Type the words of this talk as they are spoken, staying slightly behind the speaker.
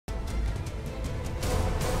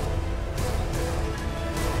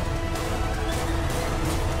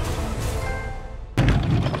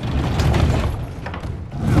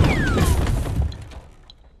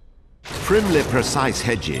primly precise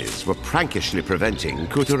hedges were prankishly preventing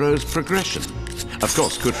Kutaro's progression. Of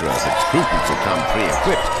course, Kutaro had prudent to come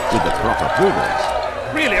pre-equipped with the proper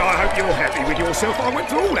poodles. Really, I hope you're happy with yourself. I went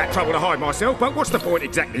through all that trouble to hide myself, but what's the point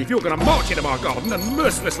exactly if you're going to march into my garden and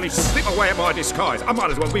mercilessly slip away at my disguise? I might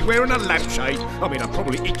as well be wearing a lampshade. I mean, I'd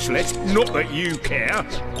probably itch less, not that you care.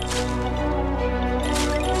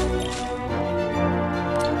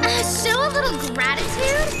 Show a little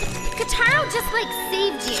gratitude? Kutaro just,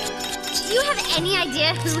 saved you. Do you have any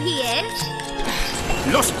idea who he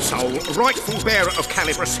is? Lost soul, rightful bearer of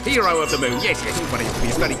Calibrus, hero of the moon. Yes, but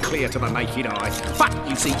it's very clear to the naked eye. But,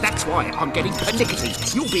 you see, that's why I'm getting pernickety.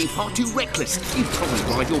 You're being far too reckless. You probably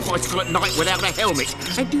ride your bicycle at night without a helmet.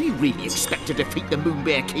 And do you really expect to defeat the Moon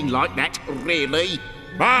Bear King like that? Really?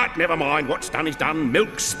 But never mind, what's done is done.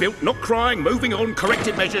 Milk spilt, not crying, moving on.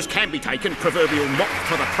 Corrective measures can be taken. Proverbial mop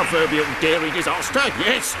for the proverbial dairy disaster,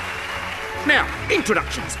 yes. Now,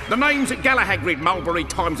 introductions. The name's Galahagrid Mulberry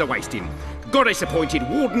Times a Wasting. Goddess-appointed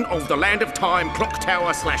Warden of the Land of Time, Clock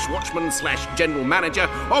Tower / Watchman / General Manager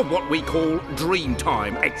of what we call Dream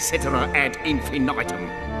Time, etc. ad infinitum.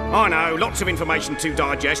 I know, lots of information to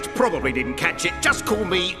digest, probably didn't catch it. Just call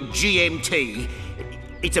me GMT.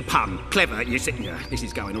 It's a pun. Clever, you see. This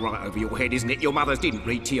is going right over your head, isn't it? Your mothers didn't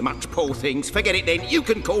read to you much, poor things. Forget it then. You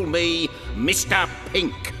can call me Mr.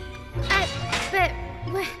 Pink.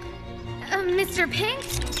 Mr. Pink?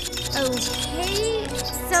 Okay,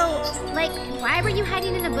 so, why were you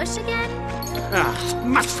hiding in the bush again?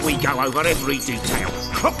 Must we go over every detail?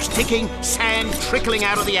 Clock's ticking, sand trickling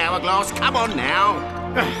out of the hourglass. Come on now.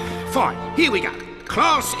 Fine, here we go.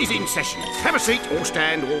 Class is in session. Have a seat, or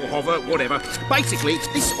stand, or hover, whatever. Basically,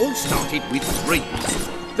 this all started with dreams.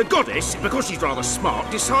 The goddess, because she's rather smart,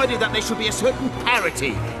 decided that there should be a certain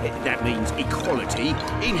parity, that means equality,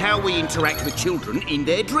 in how we interact with children in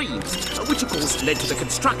their dreams, which of course led to the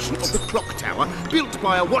construction of the clock tower, built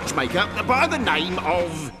by a watchmaker by the name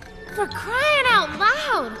of... For crying out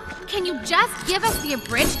loud! Can you just give us the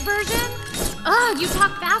abridged version? Oh, you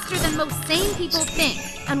talk faster than most sane people think,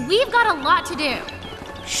 and we've got a lot to do.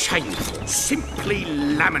 Shameful, simply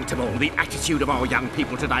lamentable, the attitude of our young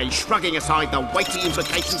people today, shrugging aside the weighty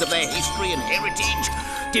implications of their history and heritage,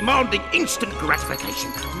 demanding instant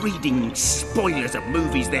gratification, reading spoilers of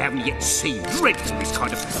movies they haven't yet seen, dreading this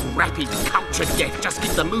kind of rapid culture death. Just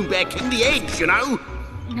give the Moon Bear King the edge, you know?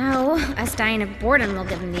 No, us dying of boredom will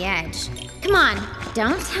give him the edge. Come on,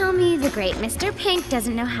 don't tell me the great Mr. Pink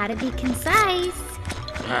doesn't know how to be concise.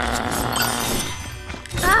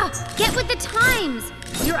 Get with the times!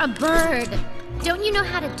 You're a bird. Don't you know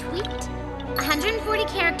how to tweet? 140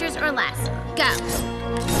 characters or less. Go.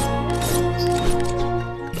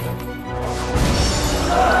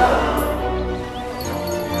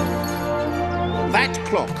 That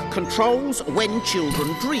clock controls when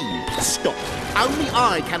children dream. Stop. Only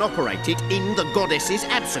I can operate it in the goddess's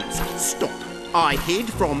absence. Stop. I hid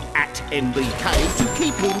from @MBK to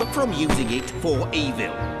keep him from using it for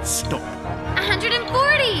evil. Stop.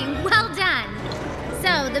 140! Well done.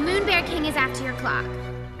 So, the Moon Bear King is after your clock.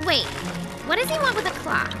 Wait, what does he want with a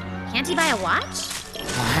clock? Can't he buy a watch?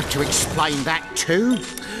 I have to explain that too?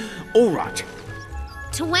 All right.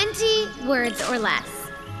 20 words or less.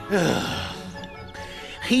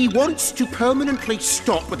 He wants to permanently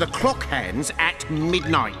stop with the clock hands at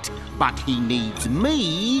midnight, but he needs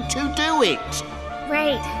me to do it.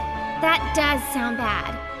 Right. That does sound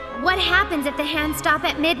bad. What happens if the hands stop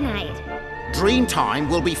at midnight? Dreamtime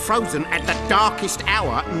will be frozen at the darkest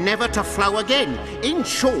hour, never to flow again. In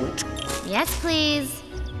short... Yes, please.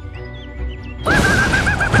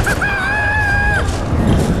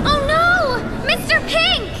 Oh no! Mr.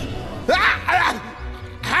 Pink!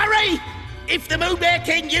 Hurry! If the Moon Bear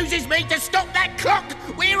King uses me to stop that clock,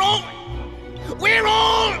 we're all...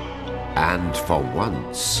 And for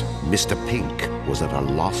once, Mr. Pink was at a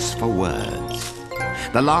loss for words.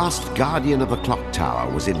 The last guardian of the clock tower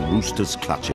was in Rooster's clutches.